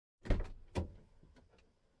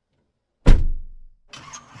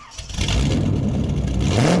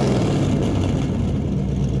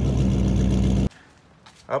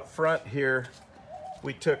up front here,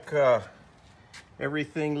 we took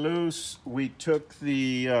everything loose. We took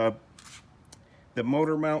the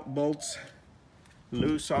motor mount bolts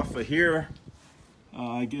loose off of here.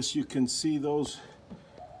 I guess you can see those.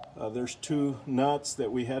 There's two nuts that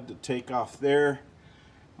we had to take off there.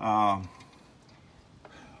 What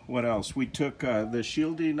else? We took the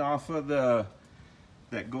shielding off of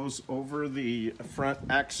that goes over the front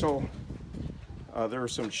axle. There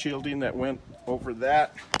was some shielding that went over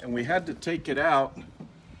that, and we had to take it out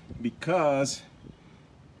because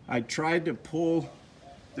I tried to pull.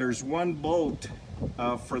 There's one bolt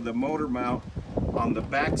for the motor mount on the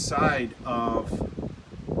back side of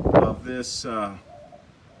this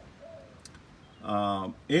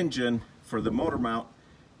engine for the motor mount,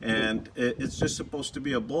 and it's just supposed to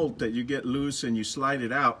be a bolt that you get loose and you slide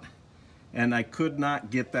it out, and I could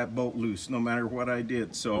not get that bolt loose no matter what I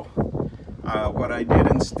did. So what I did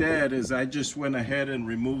instead is I just went ahead and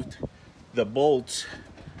removed the bolts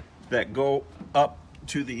that go up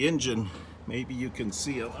to the engine. Maybe you can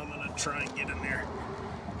see it. I'm gonna try and get in there,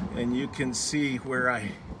 and you can see where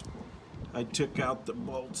I took out the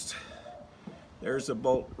bolts. There's a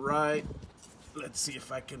bolt right, let's see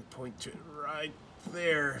if I can point to it right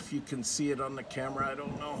there. If you can see it on the camera, I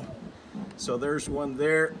don't know. So there's one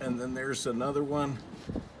there, and then there's another one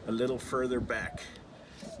a little further back.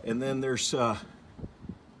 And then there's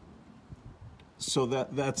so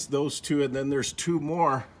that's those two, and then there's two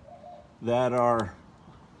more that are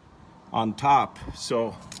on top.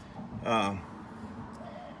 So I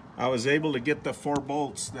was able to get the 4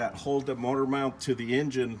 bolts that hold the motor mount to the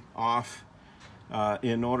engine off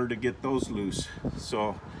in order to get those loose.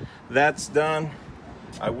 So that's done.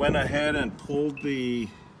 I went ahead and pulled the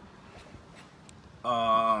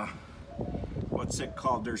what's it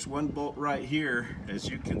called? There's one bolt right here, as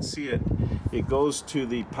you can see it. It goes to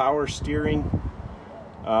the power steering,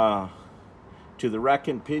 to the rack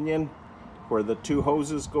and pinion, where the 2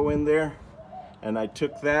 hoses go in there. And I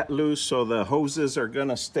took that loose, so the hoses are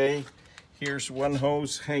gonna stay. Here's one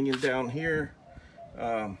hose hanging down here.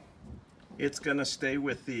 It's gonna stay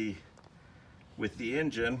with the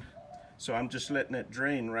engine, so I'm just letting it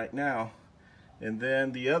drain right now. And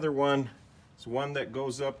then the other one is one that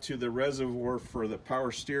goes up to the reservoir for the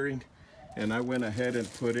power steering, and I went ahead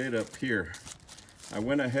and put it up here. I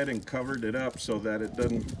went ahead and covered it up so that it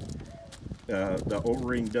doesn't, the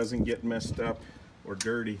O-ring doesn't get messed up or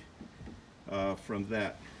dirty from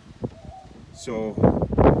that. So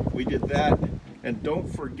we did that. And don't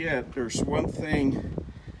forget, there's one thing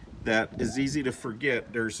that is easy to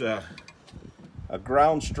forget. There's a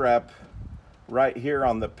ground strap right here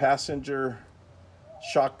on the passenger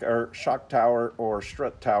shock tower or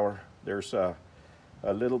strut tower. There's a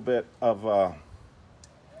little bit of a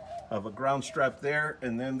ground strap there,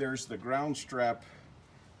 and then there's the ground strap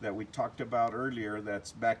that we talked about earlier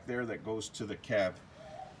that's back there that goes to the cab.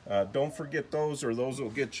 Don't forget those, or those will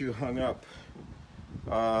get you hung up.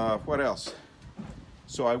 What else?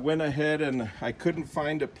 So I went ahead and I couldn't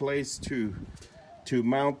find a place to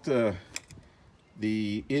mount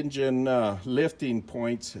the engine lifting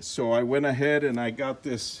points, so I went ahead and I got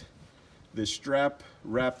this strap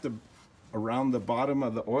wrapped around the bottom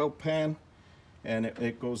of the oil pan, and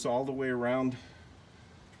it goes all the way around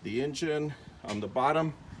the engine on the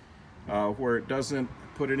bottom, where it doesn't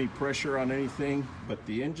put any pressure on anything but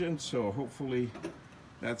the engine. So hopefully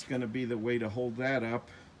that's going to be the way to hold that up.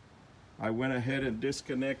 I went ahead and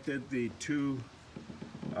disconnected the 2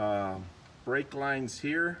 brake lines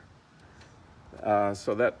here,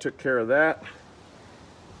 so that took care of that.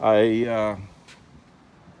 I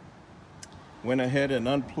went ahead and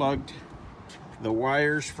unplugged the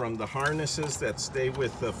wires from the harnesses that stay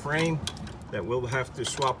with the frame that we'll have to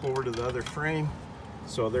swap over to the other frame.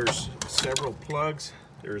 So there's several plugs.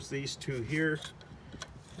 There's these 2 here,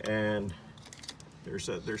 and there's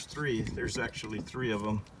 3. There's actually 3 of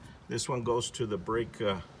them. This one goes to the brake,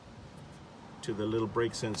 to the little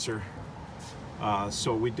brake sensor.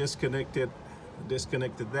 So we disconnected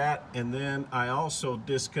that, and then I also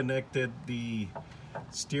disconnected the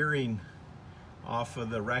steering off of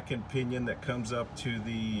the rack and pinion that comes up to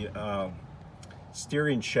the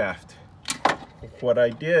steering shaft. What I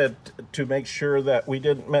did to make sure that we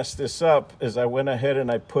didn't mess this up is I went ahead and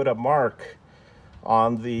I put a mark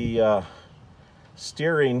on the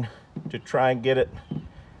steering to try and get it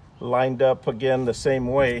lined up again the same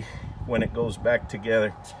way when it goes back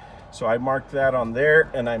together. So I marked that on there,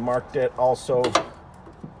 and I marked it also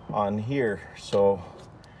on here. So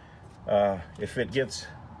if it gets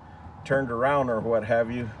turned around or what have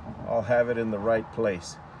you, I'll have it in the right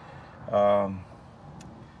place.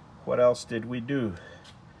 What else did we do?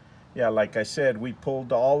 yeah, like I said, we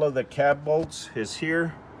pulled all of the cab bolts is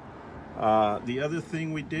here. The other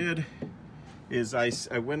thing we did is I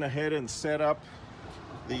went ahead and set up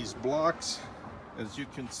these blocks. As you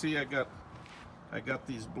can see, I got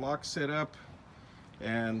these blocks set up,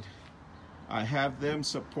 and I have them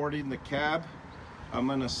supporting the cab. I'm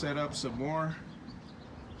gonna set up some more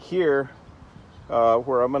here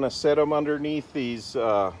where I'm gonna set them underneath these.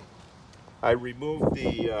 I removed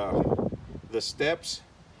the steps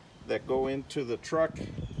that go into the truck.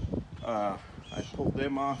 I pulled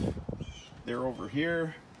them off. They're over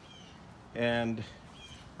here, and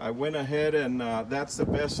I went ahead and that's the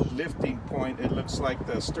best lifting point. It looks like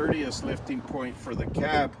the sturdiest lifting point for the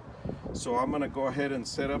cab. So I'm gonna go ahead and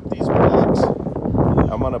set up these blocks.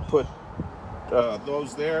 I'm gonna put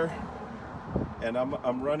those there, and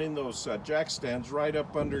I'm running those jack stands right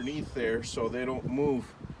up underneath there so they don't move.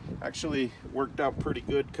 Actually worked out pretty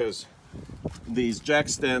good because these jack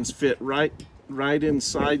stands fit right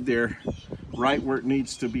inside there, right where it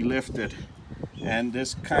needs to be lifted, and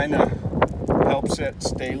this kind of helps it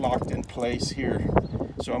stay locked in place here.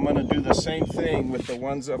 So I'm going to do the same thing with the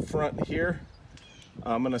ones up front here.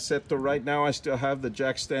 I'm going to set the, right now I still have the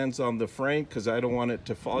jack stands on the frame because I don't want it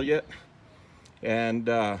to fall yet. And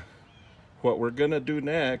what we're going to do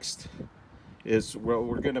next is, well,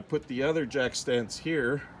 we're going to put the other jack stands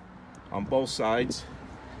here on both sides.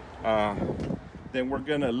 Then we're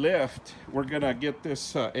going to lift, we're going to get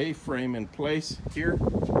this A-frame in place here.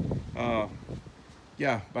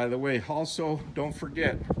 Yeah, by the way, also don't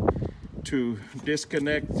forget to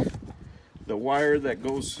disconnect the wire that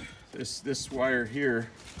goes, this wire here.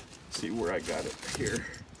 See where I got it here.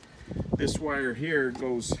 This wire here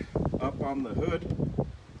goes up on the hood,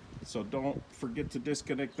 so don't forget to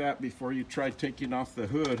disconnect that before you try taking off the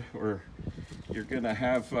hood, or you're gonna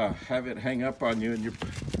have it hang up on you, and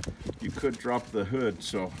you could drop the hood.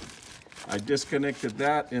 So I disconnected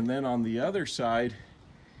that, and then on the other side,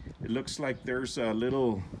 it looks like there's a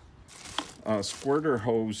little squirter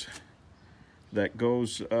hose that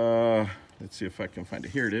goes, let's see if I can find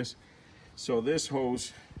it. Here it is. So this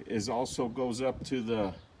hose also goes up to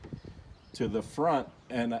the front,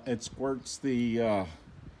 and it squirts the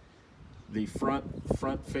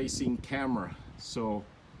front facing camera. So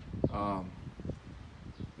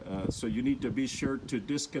so you need to be sure to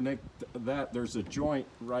disconnect that. There's a joint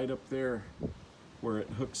right up there where it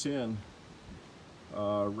hooks in,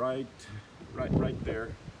 right there.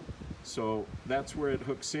 So that's where it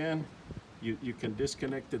hooks in. You can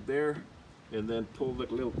disconnect it there, and then pull the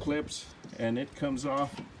little clips, and it comes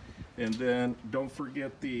off. And then don't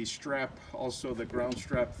forget the strap, also the ground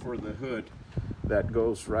strap for the hood, that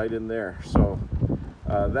goes right in there. So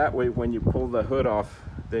that way when you pull the hood off,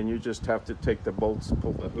 then you just have to take the bolts,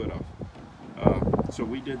 pull the hood off. So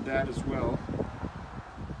we did that as well.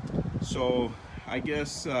 So I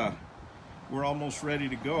guess we're almost ready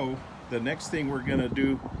to go. The next thing we're gonna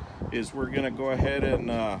do is we're gonna go ahead and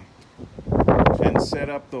set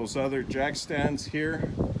up those other jack stands here.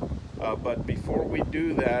 But before we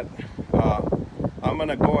do that, I'm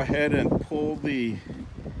gonna go ahead and pull the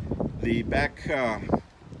back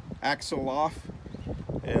axle off,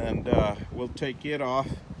 and we'll take it off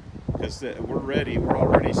because we're ready. We're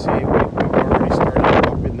already seeing, we've already started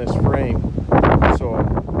popping this frame. So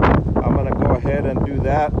I'm gonna go ahead and do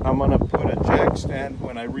that. I'm gonna put a jack stand,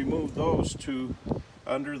 when I remove those two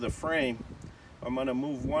under the frame, I'm gonna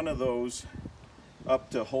move one of those up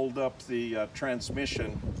to hold up the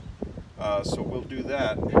transmission. So we'll do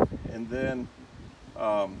that, and then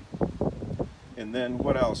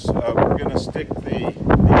what else? We're gonna stick the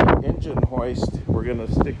engine hoist. We're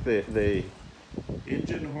gonna stick the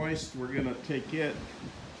engine hoist. We're gonna take it,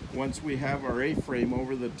 once we have our A-frame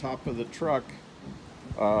over the top of the truck,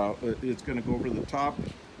 it's gonna go over the top.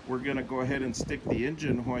 We're gonna go ahead and stick the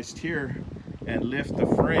engine hoist here and lift the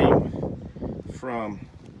frame from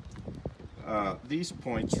these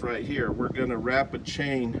points right here. We're gonna wrap a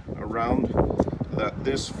chain around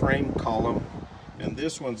this frame column, and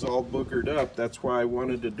this one's all boogered up. That's why I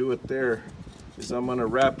wanted to do it there, is I'm gonna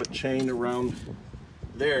wrap a chain around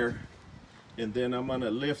there, and then I'm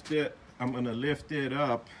gonna lift it. I'm gonna lift it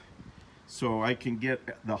up so I can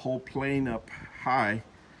get the whole plane up high,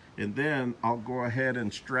 and then I'll go ahead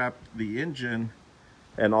and strap the engine,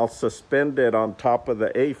 and I'll suspend it on top of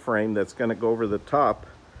the A-frame that's gonna go over the top,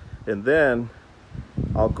 and then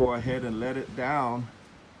I'll go ahead and let it down,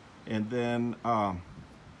 and then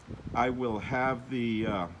I will have the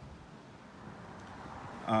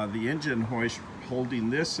engine hoist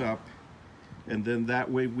holding this up, and then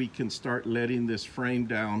that way we can start letting this frame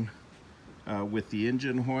down with the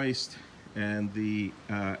engine hoist and the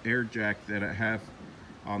air jack that I have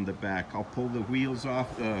on the back. I'll pull the wheels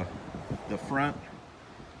off the front,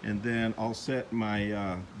 and then I'll set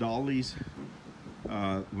my dollies,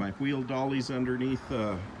 my wheel dollies underneath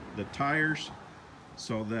the tires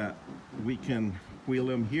so that we can wheel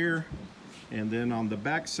them here. And then on the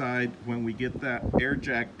back side, when we get that air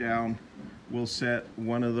jack down, we'll set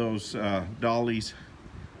one of those dollies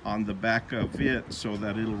on the back of it so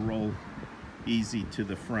that it'll roll easy to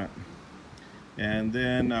the front. And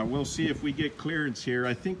then we'll see if we get clearance here.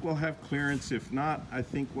 I think we'll have clearance. If not, I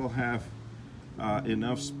think we'll have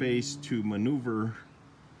enough space to maneuver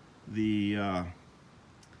the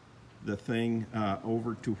thing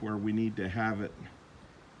over to where we need to have it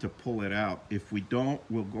to pull it out. If we don't,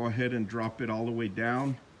 we'll go ahead and drop it all the way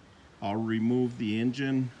down. I'll remove the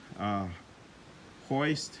engine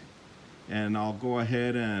hoist, and I'll go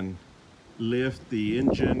ahead and lift the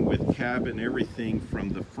engine with cab and everything from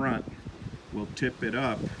the front. We'll tip it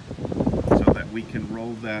up so that we can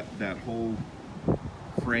roll that whole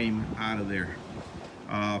frame out of there.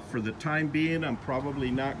 For the time being, I'm probably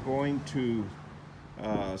not going to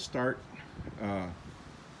start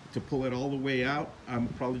to pull it all the way out. I'm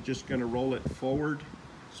probably just going to roll it forward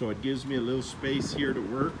so it gives me a little space here to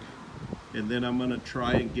work, and then I'm going to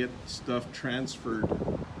try and get stuff transferred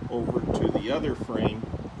over to the other frame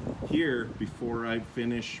here before I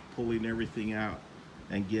finish pulling everything out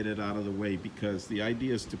and get it out of the way, because the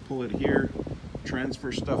idea is to pull it here,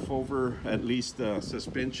 transfer stuff over, at least the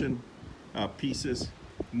suspension pieces,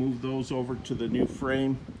 move those over to the new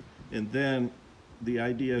frame, and then the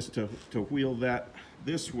idea is to wheel that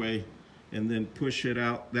this way and then push it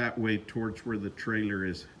out that way towards where the trailer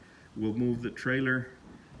is. We'll move the trailer,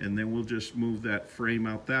 and then we'll just move that frame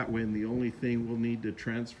out that way, and the only thing we'll need to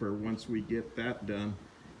transfer once we get that done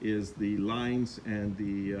is the lines and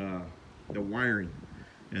the wiring.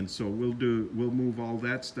 And so we'll move all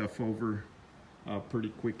that stuff over pretty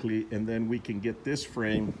quickly, and then we can get this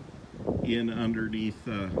frame in underneath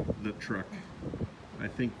the truck. I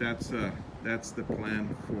think that's the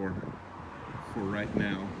plan for right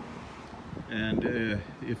now. And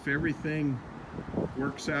if everything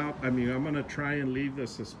works out, I mean, I'm gonna try and leave the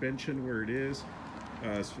suspension where it is.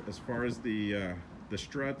 As far as the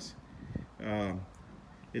struts,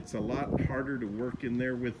 it's a lot harder to work in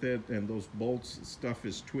there with it, and those bolts, stuff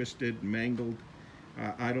is twisted, mangled.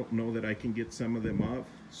 I don't know that I can get some of them off,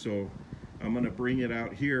 so I'm gonna bring it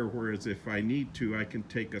out here, whereas if I need to, I can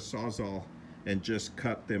take a Sawzall and just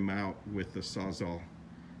cut them out with the Sawzall,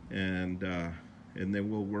 and then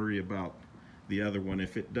we'll worry about the other one.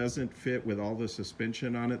 If it doesn't fit with all the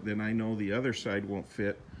suspension on it, then I know the other side won't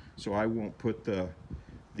fit, so I won't put the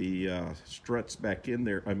struts back in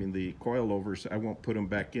there. I mean, the coilovers, I won't put them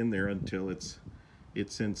back in there until it's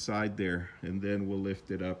inside there, and then we'll lift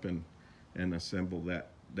it up and assemble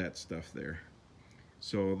that stuff there.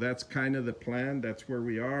 So that's kind of the plan. That's where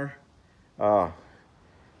we are.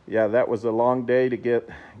 Yeah, that was a long day to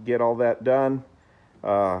get all that done.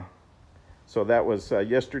 So that was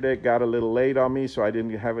yesterday. It got a little late on me, so I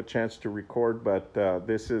didn't have a chance to record, but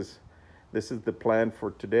this is the plan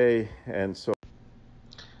for today. And so,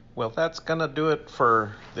 well, that's gonna do it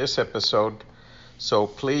for this episode. So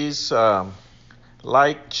please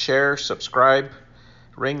like, share, subscribe,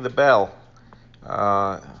 ring the bell.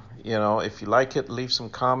 You know, if you like it, leave some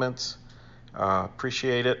comments.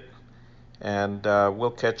 Appreciate it. And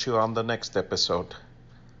we'll catch you on the next episode.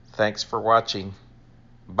 Thanks for watching.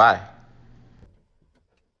 Bye.